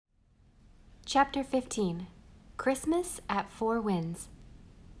Chapter 15. Christmas at Four Winds.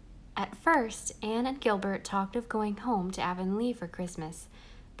 At first, Anne and Gilbert talked of going home to Avonlea for Christmas,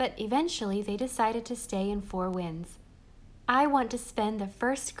 but eventually they decided to stay in Four Winds. "I want to spend the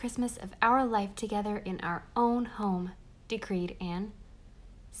first Christmas of our life together in our own home," decreed Anne.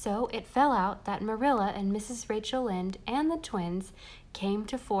 So it fell out that Marilla and Mrs. Rachel Lynde and the twins came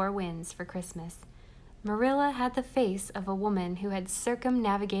to Four Winds for Christmas. Marilla had the face of a woman who had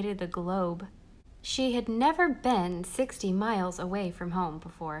circumnavigated the globe. She had never been 60 miles away from home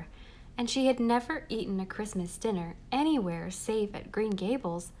before, and she had never eaten a Christmas dinner anywhere save at Green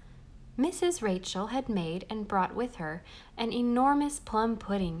Gables. Mrs. Rachel had made and brought with her an enormous plum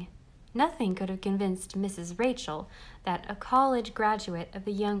pudding. Nothing could have convinced Mrs. Rachel that a college graduate of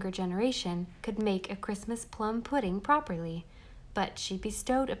the younger generation could make a Christmas plum pudding properly, but she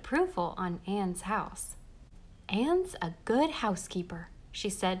bestowed approval on Anne's house. "Anne's a good housekeeper," she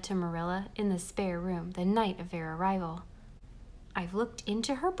said to Marilla in the spare room the night of their arrival. "I've looked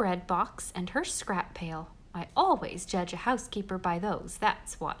into her bread box and her scrap pail. I always judge a housekeeper by those,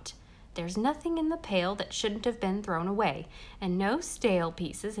 that's what. There's nothing in the pail that shouldn't have been thrown away, and no stale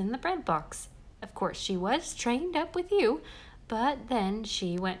pieces in the bread box. Of course she was trained up with you, but then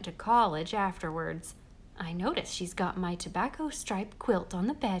she went to college afterwards. I notice she's got my tobacco stripe quilt on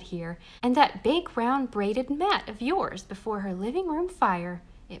the bed here, and that big round braided mat of yours before her living room fire.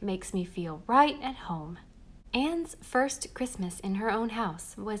 It makes me feel right at home." Anne's first Christmas in her own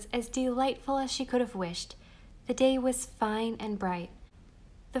house was as delightful as she could have wished. The day was fine and bright.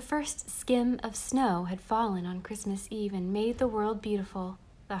 The first skim of snow had fallen on Christmas Eve and made the world beautiful.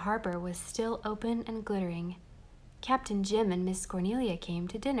 The harbor was still open and glittering. Captain Jim and Miss Cornelia came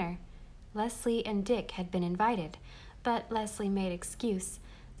to dinner. Leslie and Dick had been invited, but Leslie made excuse.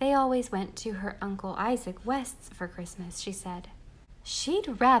 They always went to her Uncle Isaac West's for Christmas, she said.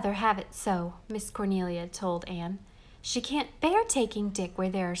 "She'd rather have it so," Miss Cornelia told Anne. "She can't bear taking Dick where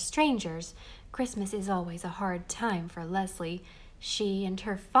there are strangers. Christmas is always a hard time for Leslie. She and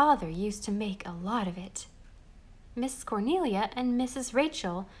her father used to make a lot of it." Miss Cornelia and Mrs.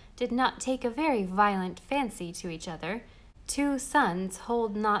 Rachel did not take a very violent fancy to each other. Two suns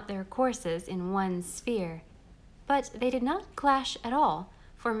hold not their courses in one sphere. But they did not clash at all,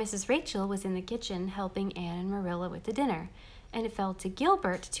 for Mrs. Rachel was in the kitchen helping Anne and Marilla with the dinner, and it fell to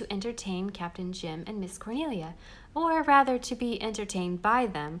Gilbert to entertain Captain Jim and Miss Cornelia, or rather to be entertained by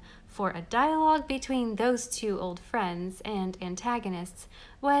them, for a dialogue between those two old friends and antagonists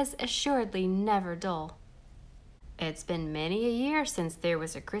was assuredly never dull. "It's been many a year since there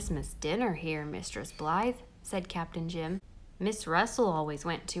was a Christmas dinner here, Mistress Blythe," said Captain Jim. "Miss Russell always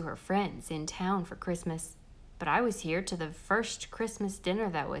went to her friends in town for Christmas, but I was here to the first Christmas dinner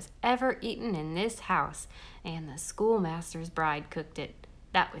that was ever eaten in this house, and the schoolmaster's bride cooked it.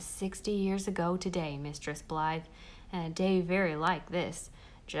 That was 60 years ago today, Mistress Blythe, and a day very like this.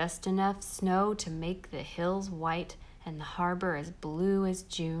 Just enough snow to make the hills white and the harbor as blue as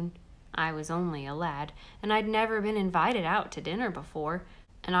June. I was only a lad, and I'd never been invited out to dinner before,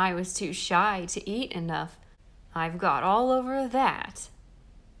 and I was too shy to eat enough. I've got all over that."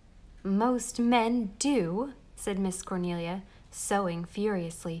 "Most men do," said Miss Cornelia, sewing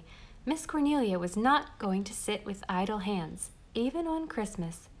furiously. Miss Cornelia was not going to sit with idle hands, even on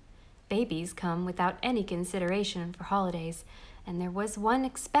Christmas. Babies come without any consideration for holidays, and there was one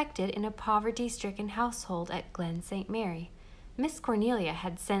expected in a poverty-stricken household at Glen St. Mary. Miss Cornelia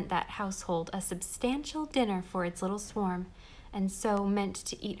had sent that household a substantial dinner for its little swarm, and so meant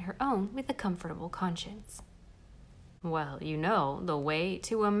to eat her own with a comfortable conscience. "Well, you know, the way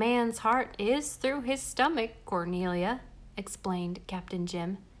to a man's heart is through his stomach, Cornelia," explained Captain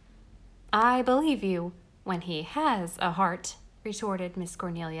Jim. "I believe you, when he has a heart," retorted Miss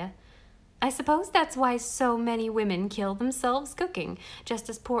Cornelia. "I suppose that's why so many women kill themselves cooking, just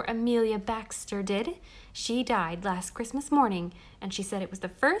as poor Amelia Baxter did. She died last Christmas morning, and she said it was the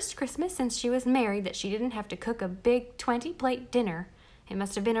first Christmas since she was married that she didn't have to cook a big 20-plate dinner. It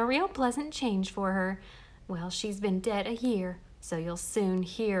must have been a real pleasant change for her. Well, she's been dead a year, so you'll soon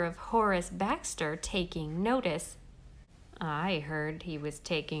hear of Horace Baxter taking notice." "I heard he was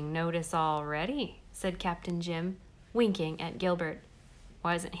taking notice already," said Captain Jim, winking at Gilbert.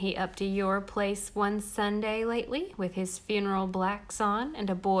 "Wasn't he up to your place one Sunday lately with his funeral blacks on and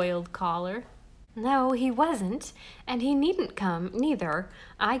a boiled collar?" "No, he wasn't, and he needn't come, neither.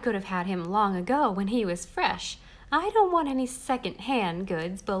 I could have had him long ago when he was fresh. I don't want any second-hand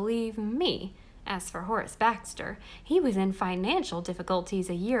goods, believe me. As for Horace Baxter, he was in financial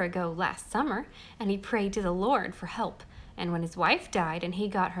difficulties a year ago last summer, and he prayed to the Lord for help. And when his wife died and he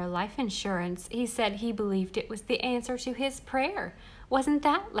got her life insurance, he said he believed it was the answer to his prayer. Wasn't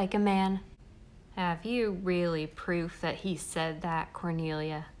that like a man?" Have you really proof that he said that,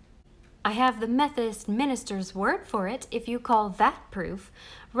 Cornelia? I have the Methodist minister's word for it, if you call that proof.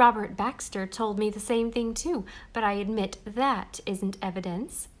 Robert Baxter told me the same thing too, but I admit that isn't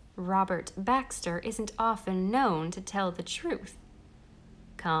evidence. Robert Baxter isn't often known to tell the truth.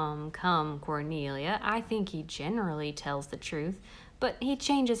 Come, Cornelia, I think he generally tells the truth, but he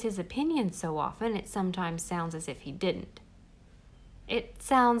changes his opinion so often it sometimes sounds as if he didn't. It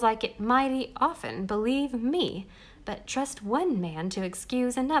sounds like it mighty often, believe me, but trust one man to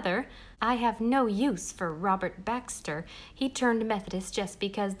excuse another. I have no use for Robert Baxter. He turned Methodist just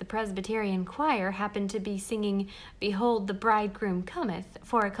because the Presbyterian choir happened to be singing "Behold the Bridegroom Cometh"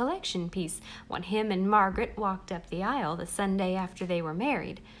 for a collection piece when him and Margaret walked up the aisle the Sunday after they were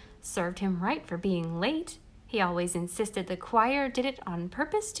married. Served him right for being late. He always insisted the choir did it on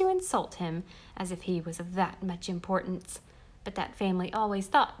purpose to insult him, as if he was of that much importance. But that family always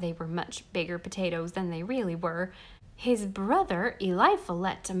thought they were much bigger potatoes than they really were. His brother,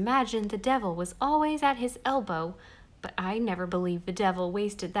 Eliphalet, imagined the devil was always at his elbow, but I never believed the devil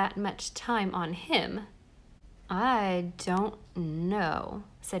wasted that much time on him. I don't know,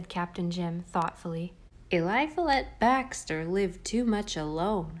 said Captain Jim thoughtfully. Eliphalet Baxter lived too much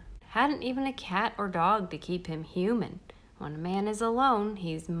alone. Hadn't even a cat or dog to keep him human. When a man is alone,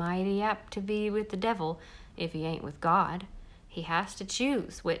 he's mighty apt to be with the devil, if he ain't with God. He has to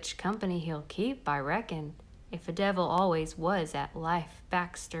choose which company he'll keep, I reckon. If the devil always was at Life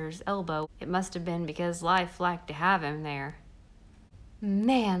Baxter's elbow, it must have been because Life liked to have him there.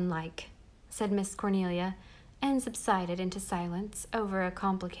 "Man-like," said Miss Cornelia, and subsided into silence over a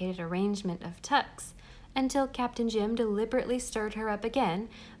complicated arrangement of tucks, until Captain Jim deliberately stirred her up again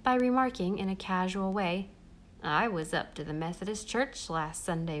by remarking in a casual way, "I was up to the Methodist church last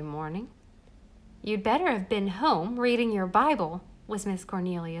Sunday morning." "You'd better have been home reading your Bible," was Miss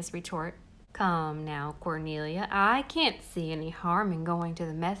Cornelia's retort. "Come now, Cornelia, I can't see any harm in going to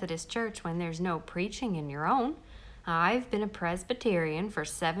the Methodist church when there's no preaching in your own. I've been a Presbyterian for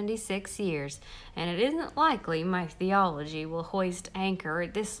 76 years, and it isn't likely my theology will hoist anchor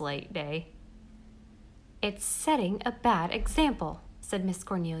at this late day." "It's setting a bad example," said Miss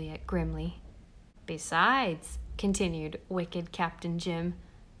Cornelia grimly. "Besides," continued wicked Captain Jim,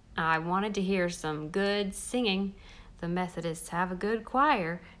 "I wanted to hear some good singing. The Methodists have a good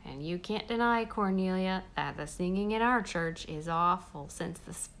choir, and you can't deny, Cornelia, that the singing in our church is awful since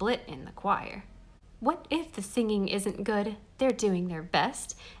the split in the choir." "What if the singing isn't good? They're doing their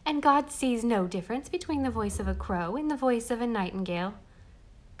best, and God sees no difference between the voice of a crow and the voice of a nightingale."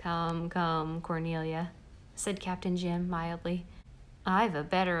 Come, Cornelia," said Captain Jim mildly. "I've a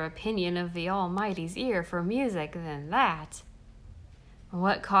better opinion of the Almighty's ear for music than that."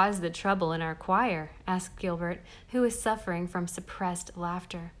 "What caused the trouble in our choir?" asked Gilbert, who was suffering from suppressed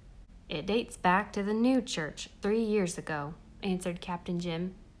laughter. "It dates back to the new church 3 years ago," answered Captain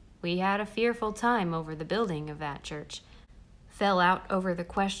Jim. "We had a fearful time over the building of that church. Fell out over the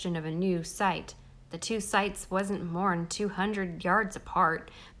question of a new site. The two sites wasn't more'n 200 yards apart,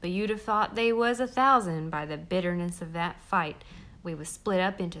 but you'd have thought they was 1,000 by the bitterness of that fight. We was split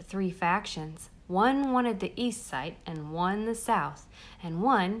up into 3 factions. One wanted the east site and one the south, and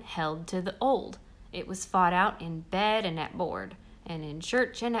one held to the old. It was fought out in bed and at board, and in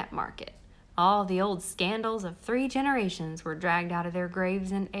church and at market. All the old scandals of 3 generations were dragged out of their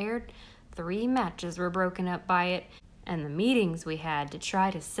graves and aired. 3 matches were broken up by it, and the meetings we had to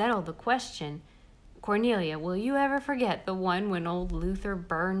try to settle the question. Cornelia, will you ever forget the one when old Luther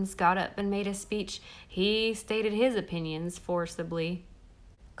Burns got up and made a speech? He stated his opinions forcibly."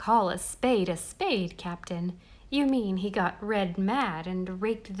 "Call a spade, Captain. You mean he got red mad and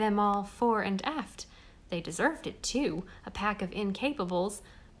raked them all fore and aft. They deserved it, too, a pack of incapables.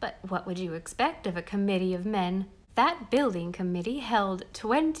 But what would you expect of a committee of men? That building committee held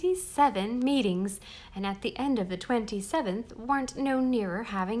 27 meetings, and at the end of the 27th weren't no nearer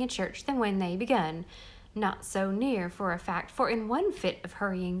having a church than when they begun. Not so near, for a fact, for in one fit of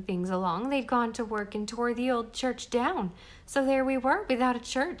hurrying things along, they'd gone to work and tore the old church down. So there we were, without a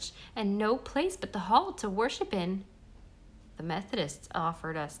church, and no place but the hall to worship in." "The Methodists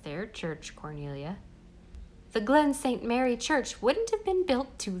offered us their church, Cornelia." "The Glen St. Mary Church wouldn't have been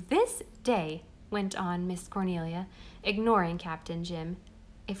built to this day," went on Miss Cornelia, ignoring Captain Jim,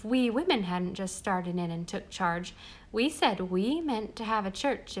 "if we women hadn't just started in and took charge. We said we meant to have a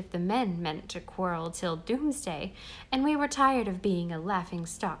church if the men meant to quarrel till doomsday, and we were tired of being a laughing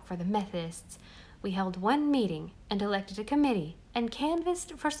stock for the Methodists. We held one meeting and elected a committee and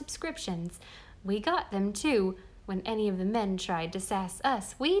canvassed for subscriptions. We got them, too. When any of the men tried to sass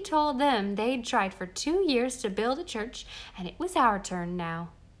us, we told them they'd tried for 2 years to build a church, and it was our turn now."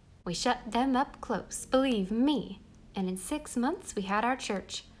 We shut them up close, believe me, and in 6 months we had our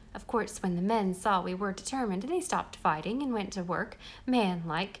church. Of course, when the men saw we were determined, they stopped fighting and went to work,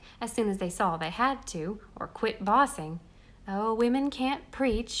 man-like, as soon as they saw they had to, or quit bossing. Oh, women can't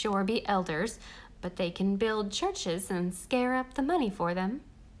preach or be elders, but they can build churches and scare up the money for them.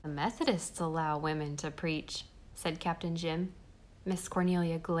 The Methodists allow women to preach, said Captain Jim. Miss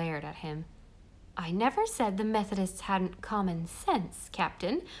Cornelia glared at him. I never said the Methodists hadn't common sense,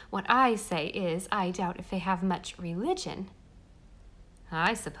 Captain. What I say is, I doubt if they have much religion.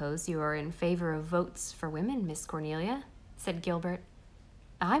 I suppose you are in favor of votes for women, Miss Cornelia, said Gilbert.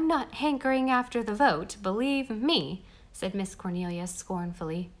 I'm not hankering after the vote, believe me, said Miss Cornelia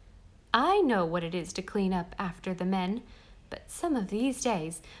scornfully. I know what it is to clean up after the men, but some of these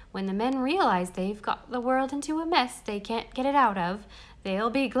days, when the men realize they've got the world into a mess they can't get it out of, they'll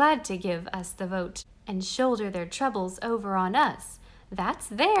be glad to give us the vote and shoulder their troubles over on us. That's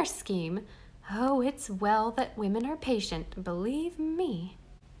their scheme. Oh, it's well that women are patient, believe me.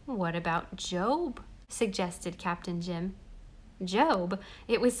 What about Job? Suggested Captain Jim. Job?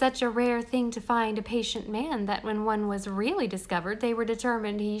 It was such a rare thing to find a patient man that when one was really discovered, they were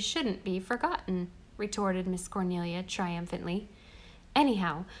determined he shouldn't be forgotten, retorted Miss Cornelia triumphantly.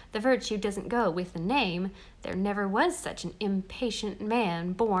 Anyhow, the virtue doesn't go with the name. There never was such an impatient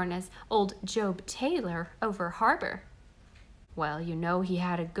man born as old Job Taylor over harbor. Well, you know he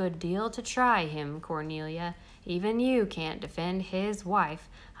had a good deal to try him, Cornelia. Even you can't defend his wife.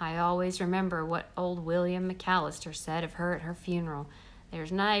 I always remember what old William McAllister said of her at her funeral.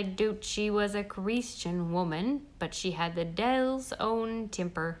 There's nae doot she was a Christian woman, but she had the deil's own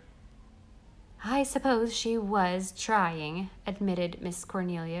temper. I suppose she was trying, admitted Miss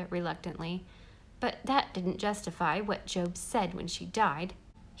Cornelia reluctantly, but that didn't justify what Job said when she died.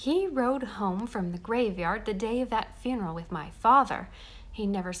 He rode home from the graveyard the day of that funeral with my father. He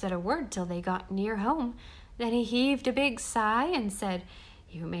never said a word till they got near home. Then he heaved a big sigh and said,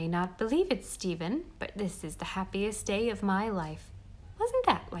 You may not believe it, Stephen, but this is the happiest day of my life. Wasn't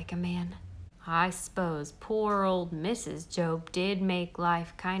that like a man? I s'pose poor old Mrs. Job did make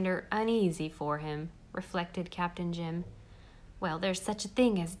life kinder uneasy for him, reflected Captain Jim. Well, there's such a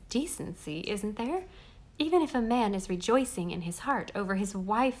thing as decency, isn't there? Even if a man is rejoicing in his heart over his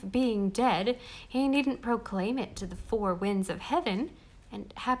wife being dead, he needn't proclaim it to the 4 winds of heaven.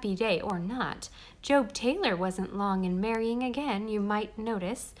 And happy day or not, Job Taylor wasn't long in marrying again, you might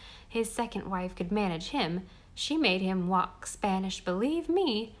notice. His second wife could manage him. She made him walk Spanish, believe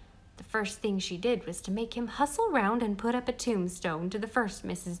me. The first thing she did was to make him hustle round and put up a tombstone to the first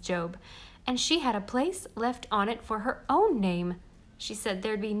Mrs. Job, and she had a place left on it for her own name. She said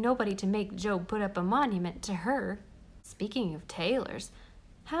there'd be nobody to make Job put up a monument to her. Speaking of Taylors,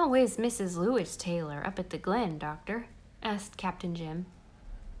 how is Mrs. Lewis Taylor up at the Glen, Doctor? Asked Captain Jim.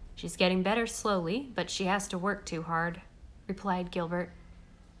 She's getting better slowly, but she has to work too hard, replied Gilbert.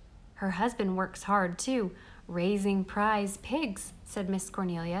 Her husband works hard, too, raising prize pigs, said Miss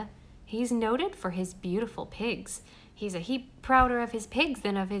Cornelia. He's noted for his beautiful pigs. He's a heap prouder of his pigs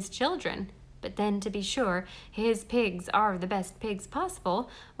than of his children. But then, to be sure, his pigs are the best pigs possible,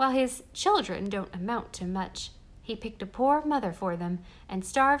 while his children don't amount to much. He picked a poor mother for them, and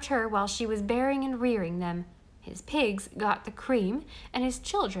starved her while she was bearing and rearing them. His pigs got the cream, and his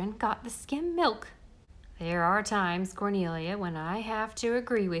children got the skim milk. There are times, Cornelia, when I have to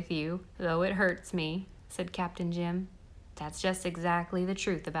agree with you, though it hurts me, said Captain Jim. That's just exactly the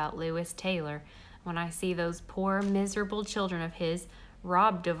truth about Lewis Taylor. When I see those poor, miserable children of his,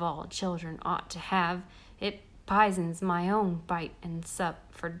 robbed of all children ought to have, it pisons my own bite and sup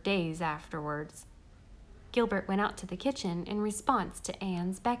for days afterwards. Gilbert went out to the kitchen in response to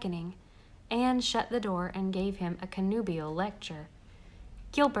Anne's beckoning. Anne shut the door and gave him a connubial lecture.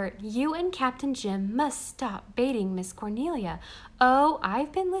 Gilbert, you and Captain Jim must stop baiting Miss Cornelia. Oh,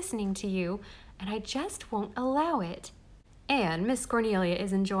 I've been listening to you, and I just won't allow it. Anne, Miss Cornelia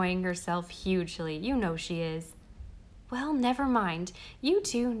is enjoying herself hugely. You know she is. Well, never mind. You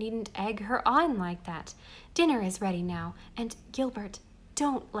two needn't egg her on like that. Dinner is ready now, and Gilbert,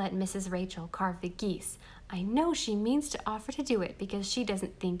 don't let Mrs. Rachel carve the geese. I know she means to offer to do it because she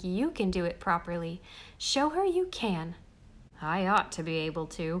doesn't think you can do it properly. Show her you can. I ought to be able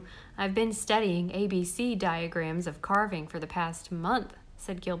to. I've been studying ABC diagrams of carving for the past month,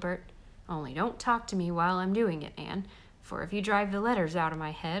 said Gilbert. Only don't talk to me while I'm doing it, Anne, for if you drive the letters out of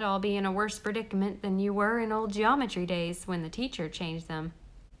my head, I'll be in a worse predicament than you were in old geometry days when the teacher changed them.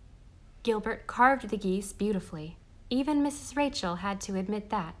 Gilbert carved the geese beautifully. Even Mrs. Rachel had to admit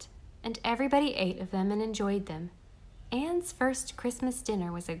that, and everybody ate of them and enjoyed them. Anne's first Christmas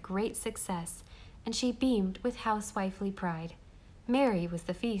dinner was a great success, and she beamed with housewifely pride. Merry was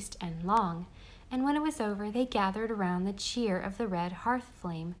the feast and long, and when it was over they gathered around the cheer of the red hearth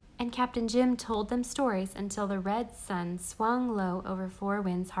flame, and Captain Jim told them stories until the red sun swung low over Four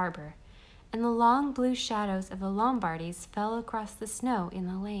Winds Harbor, and the long blue shadows of the Lombardies fell across the snow in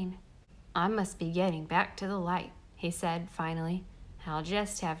the lane. "I must be getting back to the light," he said finally. "I'll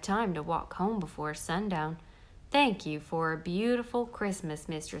just have time to walk home before sundown. Thank you for a beautiful Christmas,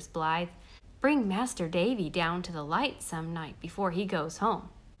 Mistress Blythe. Bring Master Davy down to the light some night before he goes home."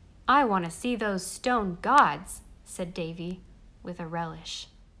 "I want to see those stone gods," said Davy with a relish.